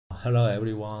Hello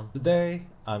everyone. Today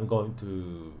I'm going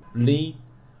to read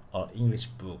an English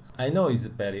book. I know it's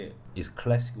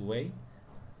classic way.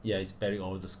 Yeah, it's very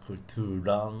old school to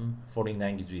learn foreign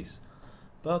languages.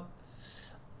 But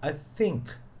I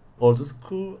think old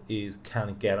school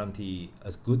can guarantee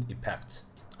a good effect.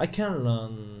 I can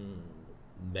learn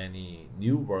many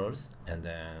new words and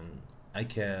then I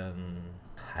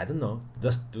don't know,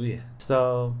 just do it.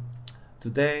 So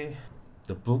today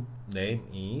the book name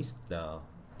is the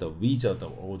Wizard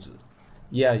of Oz.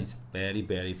 Yeah, it's very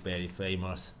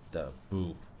famous, the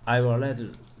book. I've already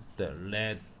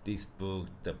read this book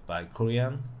by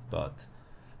Korean, but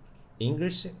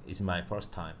English is my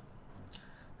first time,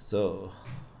 so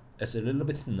it's a little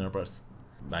bit nervous.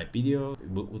 My video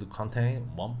would contain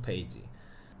 1 page.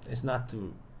 It's not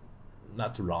too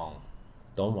long.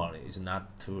 Don't worry, it's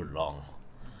not too long.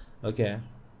 Okay,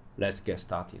 let's get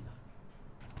started.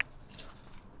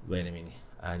 Wait a minute.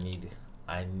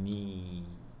 I need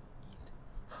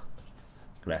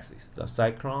glasses. The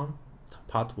Cyclone,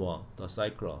 Part 1. The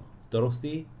Cyclone.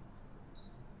 Dorothy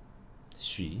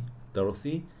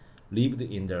lived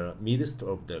in the midst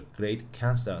of the great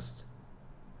Kansas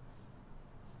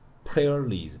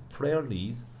prairies.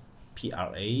 Prairies.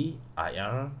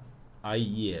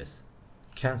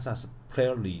 Kansas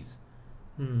prairies.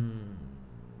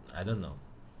 I don't know.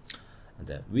 And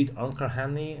then with Uncle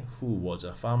Henry, who was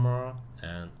a farmer,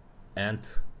 and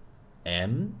Aunt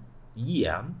M,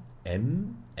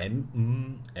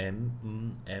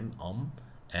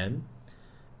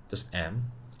 just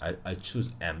M. I choose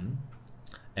M.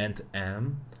 Aunt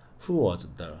M, who was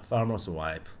the farmer's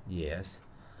wife. Yes,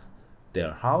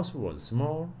 their house was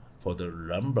small. For the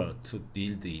lumber to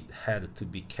build it had to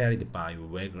be carried by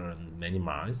wagon many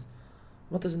miles.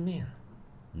 What does it mean?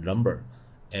 Lumber.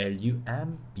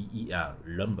 Lumber.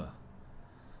 Lumber.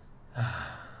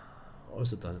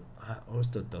 I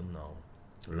also don't know.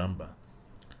 Lumber.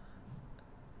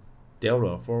 There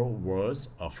were 4 walls,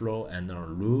 a floor, and a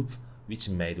roof, which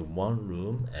made one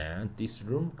room, and this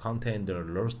room contained a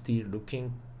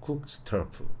rusty-looking cook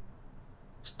stove,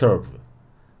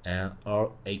 and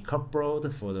a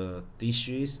cupboard for the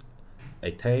dishes,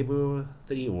 a table,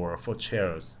 3 or 4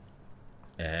 chairs,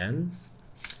 and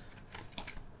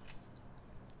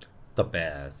the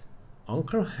beds.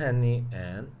 Uncle Henry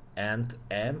and Aunt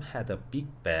Em had a big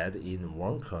bed in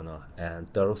one corner,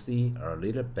 and Dorothy a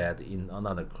little bed in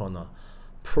another corner.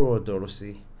 Poor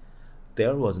Dorothy.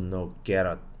 There was no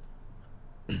garret,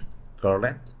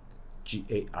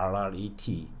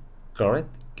 G-A-R-R-E-T,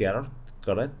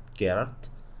 garret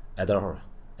at all,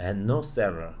 and no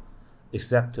cellar,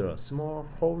 except a small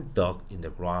hole dug in the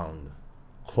ground,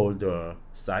 called the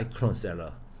Cyclone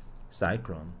cellar,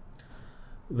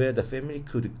 where the family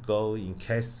could go in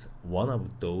case one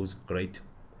of those great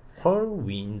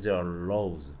whirlwinds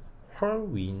arose.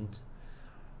 Whirlwind.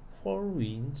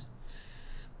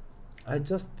 I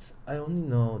only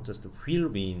know just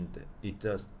whirlwind. It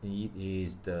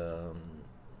is the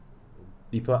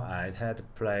before I had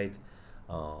played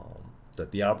the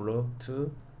Diablo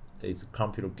 2. It's a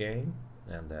computer game,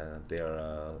 and there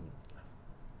are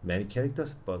many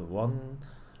characters, but one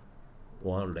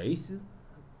race.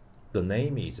 The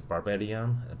name is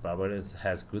Barbarian. Barbarian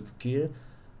has good skill.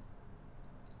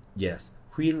 Yes,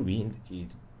 Whirlwind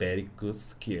is very good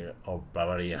skill of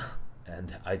Barbarian,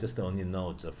 and I just only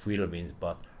know the Whirlwind,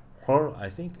 but I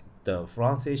think the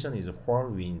pronunciation is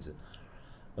Whirlwind.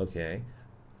 Okay.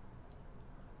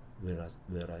 Where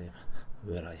I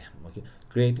am. Okay.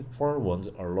 Great whirlwinds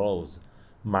arose,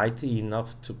 mighty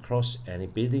enough to crush any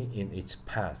building in its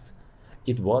path.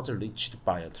 It was reached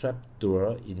by a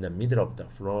trapdoor in the middle of the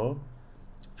floor,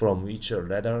 from which a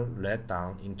ladder led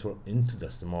down into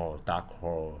the small dark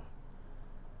hole.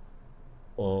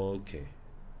 Okay,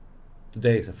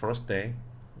 today is the first day.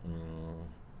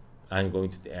 I'm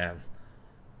going to the end.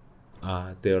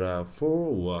 There are 4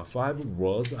 or 5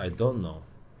 words I don't know.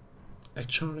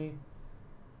 Actually,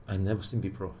 I never seen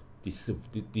before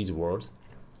these words.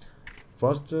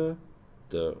 The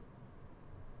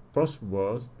first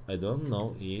word I don't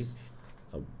know is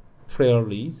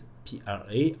prairies,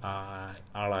 P-R-A-I-R-I-E-S,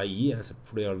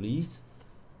 prairies,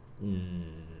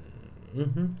 and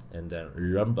then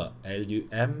lumber,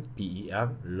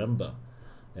 L-U-M-B-E-R, lumber.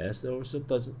 That's also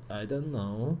I don't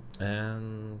know.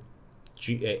 And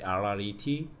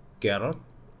G-A-R-R-E-T, garret.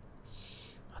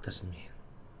 What does it mean?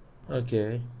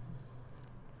 Okay.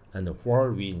 And the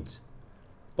whirlwind.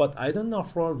 But I don't know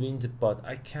whirlwind, but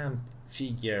I can't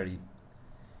figure it,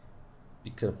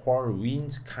 because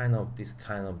whirlwind I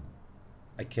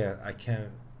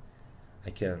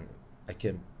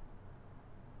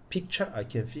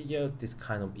can figure this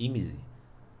kind of image.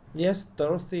 Yes,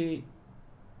 Dorothy.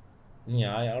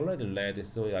 Yeah, I already read it,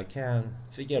 so I can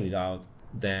figure it out.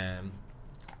 Then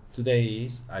today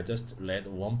is I just read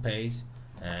one page,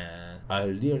 and I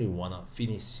really wanna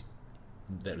finish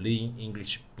the reading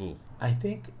English book. I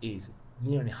think it's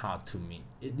nearly hard to me.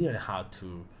 It's nearly hard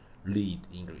to read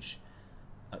English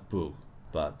book,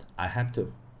 but I have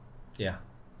to. Yeah,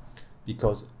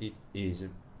 because it is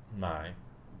my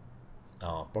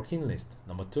bucket list.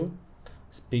 Number two,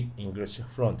 speak English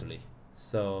fluently.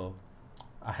 So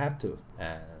I have to,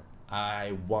 and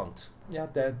I want. Yeah,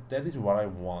 that is what I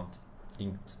want.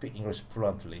 Speak English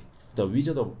fluently. The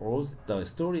Wizard of Oz. The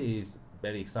story is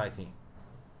very exciting.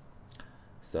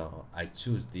 So I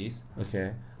choose this.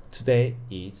 Okay. Today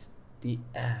is the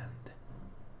end.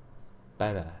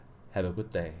 Bye bye. Have a good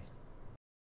day.